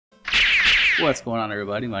What's going on,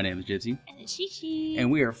 everybody? My name is Gypsy. And it's Shishi.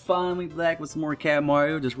 And we are finally back with some more Cat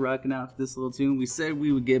Mario, just rocking out to this little tune. We said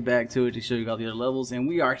we would get back to it to show you all the other levels, and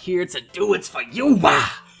we are here to do it for you!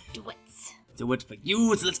 Do it. Do it for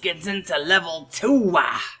you, so let's get into level 2!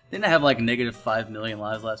 Didn't I have like negative 5 million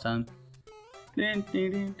lives last time? I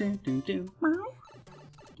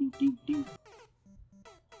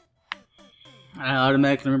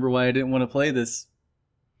automatically remember why I didn't want to play this.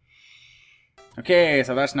 Okay,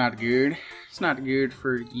 so that's not good. It's not good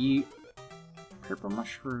for you. Purple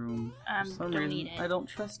mushroom. For some don't reason, eat it. I don't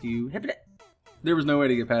trust you. There was no way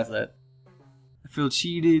to get past that. I feel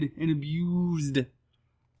cheated and abused.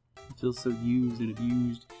 I feel so used and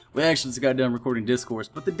abused. We actually just got done recording Discourse,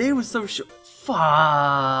 but the day was so short.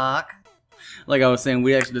 Fuck! Like I was saying,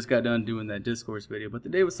 we actually just got done doing that Discourse video, but the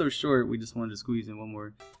day was so short, we just wanted to squeeze in one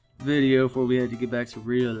more video before we had to get back to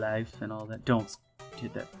real life and all that. Don't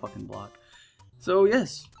hit that fucking block. So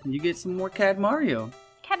yes, you get some more Cat Mario.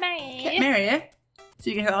 Cat Mario. Cat Mario. So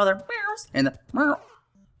you can hear all the meows and the meow.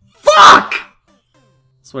 Fuck!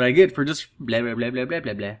 That's what I get for just blah blah blah blah blah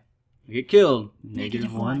blah blah. I get killed.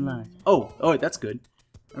 Negative 1 life. Oh, that's good.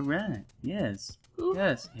 Alright, yes. Ooh.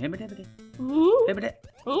 Yes. Ooh. Hibbity.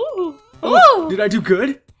 Ooh. Oh, Ooh. did I do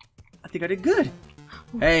good? I think I did good.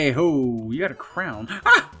 Hey ho, you got a crown.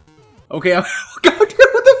 Ah! Okay, God damn, what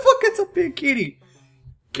the fuck? It's a big kitty.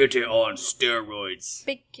 Kitty on steroids.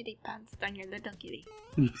 Big kitty pants on your little kitty.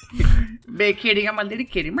 Big kitty, I'm a little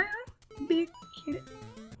kitty. Big kitty.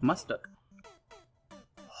 Am I stuck?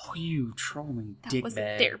 Oh, you trolling dickbag. That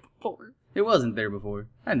wasn't there before. It wasn't there before.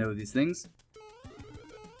 I know these things.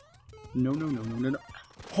 No.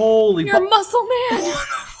 Holy You're a muscle man. What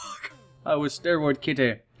the fuck? I was steroid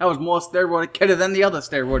kitty. I was more steroid kitty than the other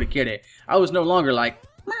steroid kitty. I was no longer like,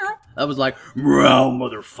 meow. I was like, meow,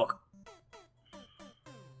 motherfucker.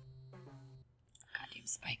 Goddamn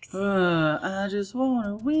spikes. I just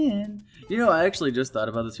wanna win. You know, I actually just thought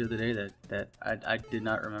about this the other day that I did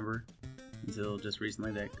not remember until just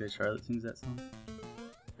recently that Good Charlotte sings that song.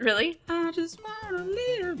 Really? I just wanna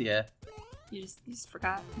live. Yeah. You just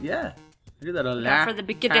forgot. Yeah. I do that a lot. Not for the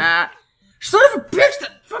beginning. Son of a bitch,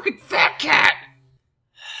 that fucking fat cat!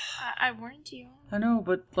 I warned you. I know,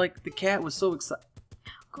 but like the cat was so excited.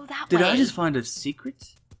 Go that way. Did I just find a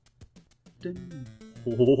secret?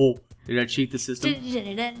 Oh, did I cheat the system?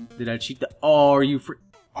 Did I cheat the? Oh, are you free?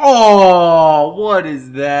 Oh, what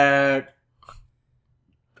is that?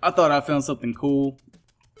 I thought I found something cool.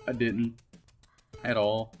 I didn't. At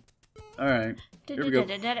all. Alright. Here we go.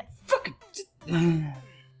 Fucking.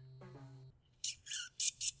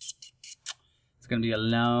 It's gonna be a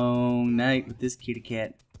long night with this kitty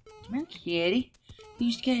cat. Come on, kitty.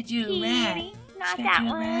 You just gotta do it right. Not that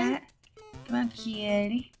one. Right. Come on,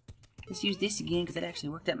 kitty. Let's use this again because it actually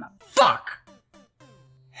worked out my. Fuck!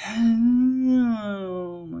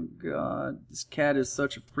 Oh my god. This cat is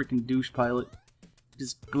such a freaking douche pilot.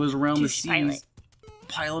 Just goes around the Douche seas pilot.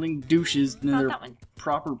 piloting douches in Not their that one.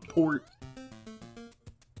 proper port.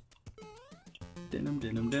 Denim.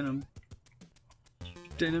 Just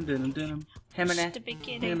a big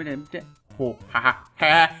kitty. Oh, ha.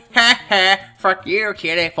 Fuck you,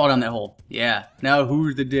 kitty. Fall down that hole. Yeah. Now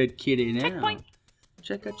who's the dead kitty now? Checkpoint.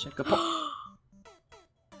 Check.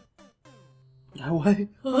 Why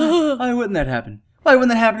wouldn't that happen? Why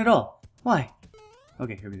wouldn't that happen at all? Why?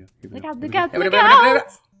 Okay, here we go. Look out.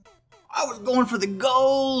 I was going for the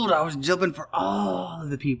gold. I was jumping for all of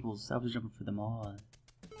the peoples. I was jumping for them all.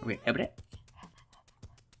 Okay,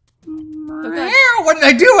 what did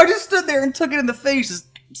I do? I just stood there and took it in the face. Just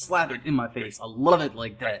slapped it in my face. I love it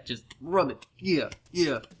like that. Just rub it. Yeah.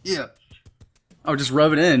 Oh, just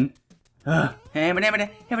rub it in. Hey, I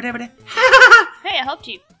helped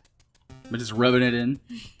you. But just rubbing it in.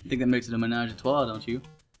 I think that makes it a menage a trois, don't you?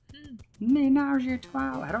 Menage a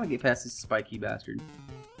trois. How do I get past this spiky bastard?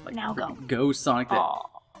 Like, now go. Go, Sonic.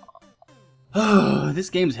 Oh,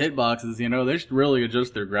 this game's hitboxes, you know, they should really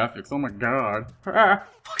adjust their graphics. Oh my god. Fuck.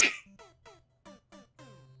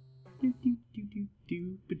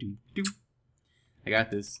 I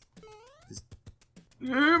got this.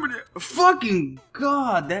 Fucking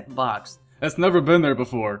god, that box. That's never been there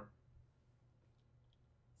before.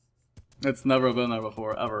 It's never been there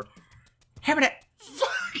before, ever. Fuck. Why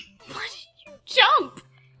did you jump?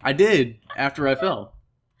 I did, after I fell.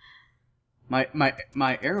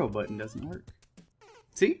 My arrow button doesn't work.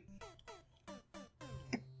 See?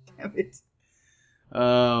 Damn it.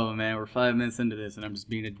 Oh man, we're 5 minutes into this and I'm just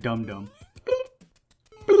being a dum-dum.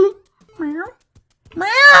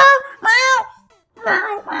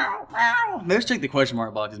 Maybe let's check the question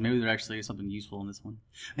mark boxes. Maybe there's actually something useful in this one.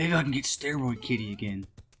 Maybe I can get Steroid Kitty again.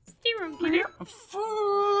 Steroid Kitty.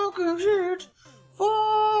 Fuck. Fucking shit.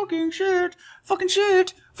 Fucking shit. Fucking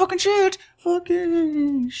shit. Fucking shit.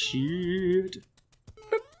 Fucking shit.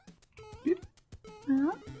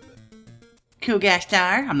 Cool gas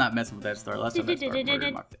star. I'm not messing with that star. Last time that star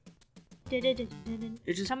murdered my face.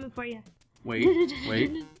 It's just coming for you. Wait.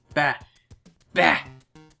 Bah. Bah.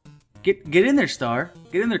 Get in there, star.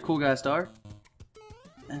 Get in there, cool guy star.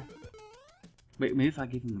 Wait, maybe if I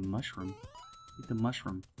give him the mushroom. Get the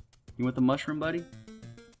mushroom. You want the mushroom, buddy?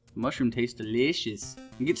 The mushroom tastes delicious.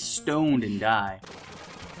 You get stoned and die.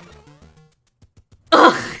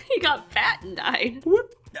 Ugh, he got fat and died.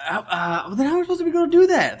 What? Well, then how am I supposed to be able to do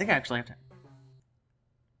that? I think I actually have to.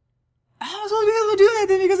 How am I supposed to be able to do that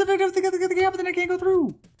then? Because if I have to get the gap, then I can't go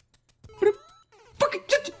through.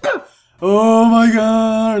 Oh my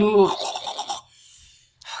god. Okay.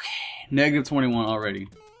 Negative 21 already.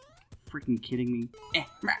 Freaking kidding me?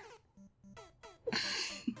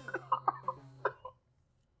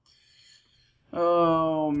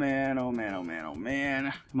 Oh man, oh man, oh man, oh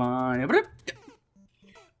man. Come on.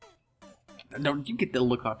 Don't you get the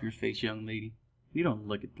look off your face, young lady. You don't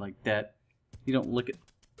look it like that. You don't look it.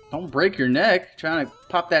 Don't break your neck trying to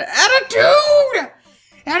pop that attitude!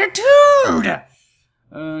 Attitude!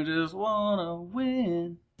 I just wanna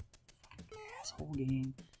win. Asshole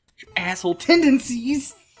game. Your asshole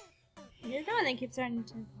tendencies. You're the one that keeps turning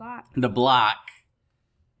into the block. The block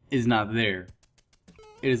is not there.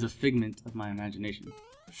 It is a figment of my imagination.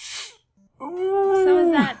 So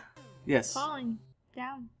is that yes. falling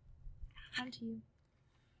down onto you.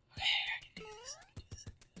 Okay, I can do this.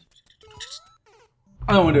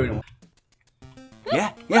 I don't want to do it anymore.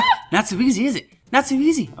 Yeah. Not so easy, is it? Not so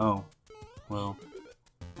easy. Oh, well.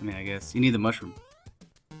 I mean, I guess you need the mushroom.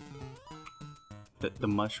 The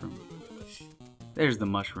mushroom. There's the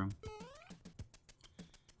mushroom.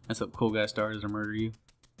 That's what cool guy star is to murder you.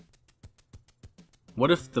 What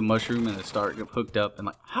if the mushroom and the star get hooked up and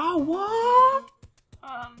like, how, what?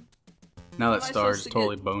 Now that star just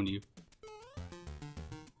totally boned you.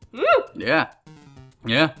 Woo! Yeah.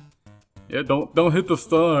 Don't hit the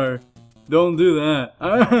star. Don't do that.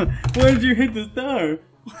 Why did you hit the star?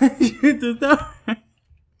 Why did you hit the star?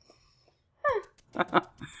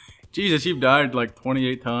 Jesus, you've died like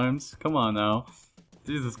 28 times. Come on now.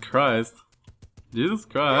 Jesus Christ. Jesus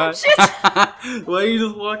Christ. Shit. Why are you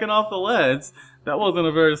just walking off the ledge? That wasn't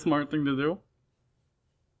a very smart thing to do.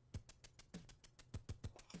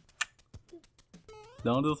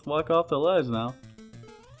 Don't just walk off the ledge now.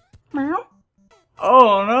 Meow.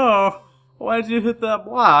 Oh no! Why'd you hit that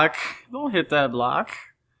block? Don't hit that block.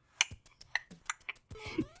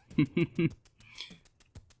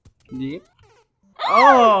 Yep.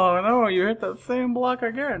 Oh no, you hit that same block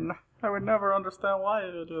again. I would never understand why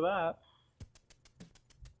you would do that.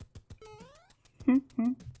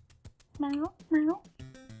 Meow, meow.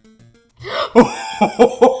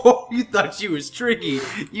 Oh, you thought you was tricky.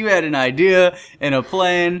 You had an idea and a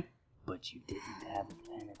plan, but you didn't have a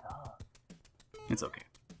plan at all. It's okay.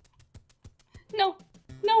 No.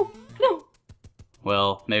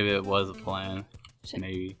 Well, maybe it was a plan. Shit.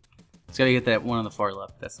 Maybe. Just gotta get that one on the far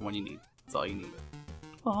left. That's the one you need. That's all you need.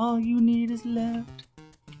 All you need is left.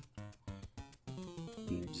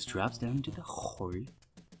 And it just drops down into the hole.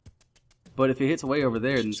 But if it hits way over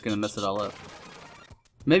there, then it's gonna mess it all up.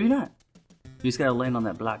 Maybe not. You just gotta land on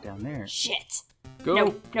that block down there. Shit. Go.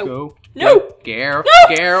 No. Go. No. Go. Gare.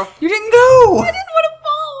 No. Gare. You didn't go! I didn't want to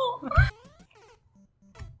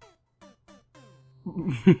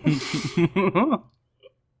fall.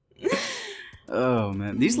 Oh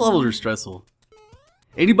man, these levels are stressful.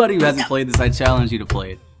 Anybody who hasn't played this, I challenge you to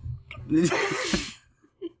play it.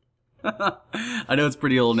 I know it's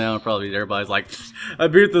pretty old now, and probably everybody's like, I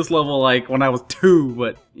beat this level like when I was 2,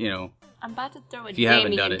 but you know. I'm about to throw a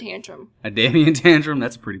Damien tantrum. A Damien tantrum?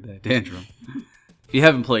 That's a pretty bad tantrum. If you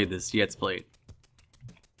haven't played this, you have to play it.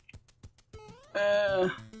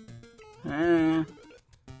 Meow.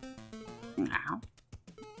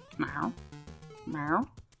 Meow. Meow.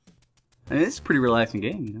 I mean, it's a pretty relaxing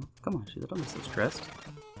game, you know. Come on, shit, don't be so stressed.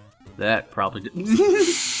 That probably didn't.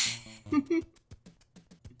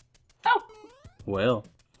 Oh. Well.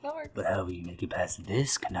 That worked. But how will you make it past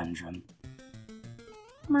this conundrum?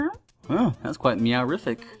 Meow. Oh, that's quite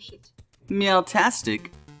meowrific. Oh, shit. Meowtastic.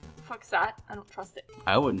 What the fuck's that? I don't trust it.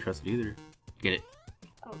 I wouldn't trust it either. Get it.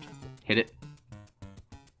 I don't trust it. Hit it.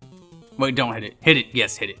 Wait, don't hit it. Hit it.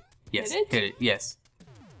 Yes, hit it. Yes, Hit it? hit it. Yes.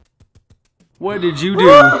 What did you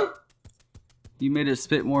do? You made it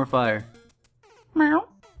spit more fire. Meow.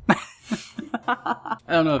 I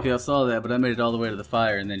don't know if y'all saw that, but I made it all the way to the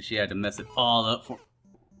fire, and then she had to mess it all up for.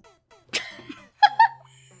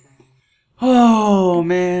 Oh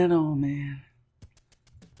man, oh man.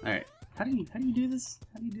 Alright. How do you do this?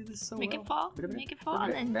 How do you do this so Make well? it fall. Make it fall,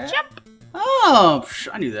 and then That? jump. Oh,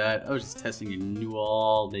 I knew that. I was just testing your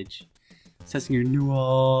knowledge. Testing your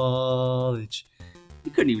knowledge.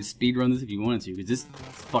 You couldn't even speedrun this if you wanted to, because this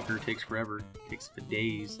fucker takes forever. It takes for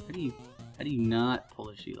days. How do you not pull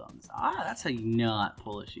a Sheila on this? Ah, that's how you not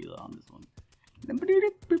pull a Sheila on this one.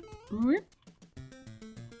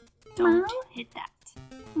 Don't hit that.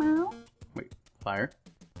 Wait, fire.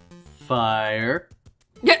 Fire.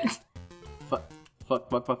 Yeah. Fuck.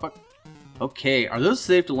 Okay, are those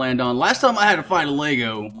safe to land on? Last time I had to fight a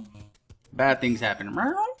Lego, bad things happened.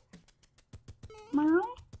 God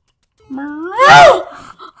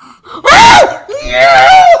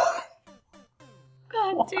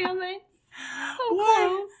damn it. So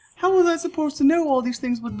close. How was I supposed to know all these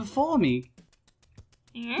things would befall me?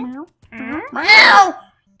 Meow.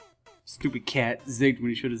 Stupid cat zigged when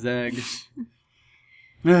he should have zagged.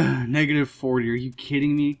 -40, are you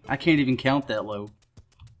kidding me? I can't even count that low.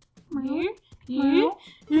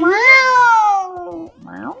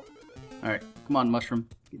 Alright, come on, Mushroom.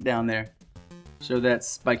 Get down there. Show that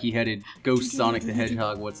spiky-headed ghost Sonic the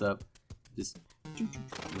Hedgehog what's up. Just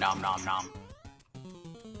nom nom nom.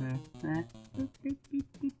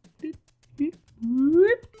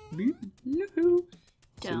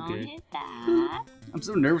 Don't good. hit that. I'm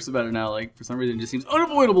so nervous about it now, like, for some reason it just seems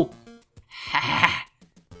unavoidable.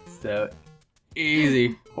 So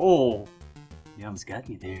easy. Oh, you almost got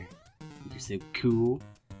me there. You're so cool.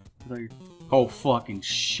 Oh, fucking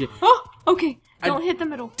shit. Oh, okay. Don't hit the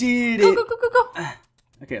middle. Did Go, it. go, go, go, go.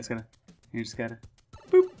 Okay, it's gonna. You just gotta.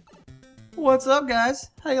 Boop. What's up, guys?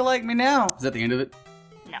 How you like me now? Is that the end of it?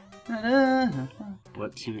 No.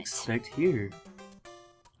 What to expect here?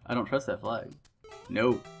 I don't trust that flag.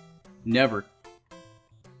 No. Never.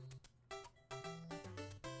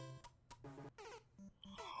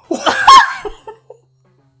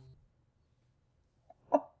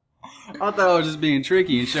 I thought I was just being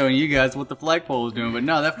tricky and showing you guys what the flagpole was doing, but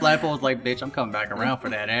no, that flagpole was like, bitch, I'm coming back around for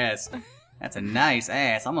that ass. That's a nice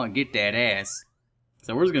ass. I'm gonna get that ass.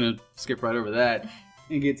 So we're just gonna skip right over that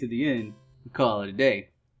and get to the end and call it a day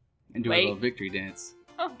and do a little victory dance.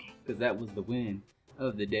 Okay. Because that was the win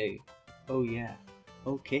of the day. Oh yeah.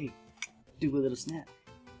 Okay. Do a little snap.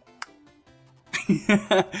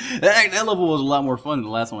 that level was a lot more fun than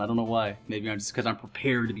the last one. I don't know why. Maybe I'm just because I'm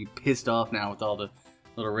prepared to be pissed off now with all the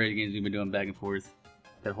little raid games we've been doing back and forth.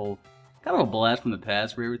 That whole kind of a blast from the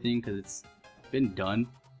past for everything because it's been done.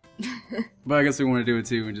 But I guess we want to do it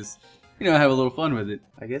too and just, you know, have a little fun with it.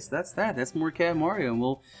 I guess that's that. That's more Cat Mario, and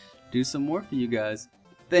we'll do some more for you guys.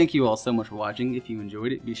 Thank you all so much for watching. If you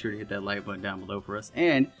enjoyed it, be sure to hit that like button down below for us.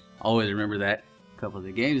 And always remember that a couple of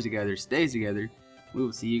the games together stays together. We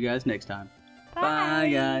will see you guys next time. Bye,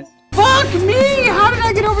 guys. Fuck me! How did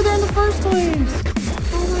I get over there in the first place?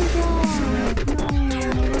 Oh my god. No.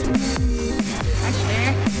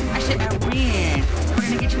 I said I win. We're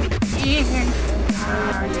gonna get you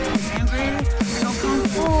in.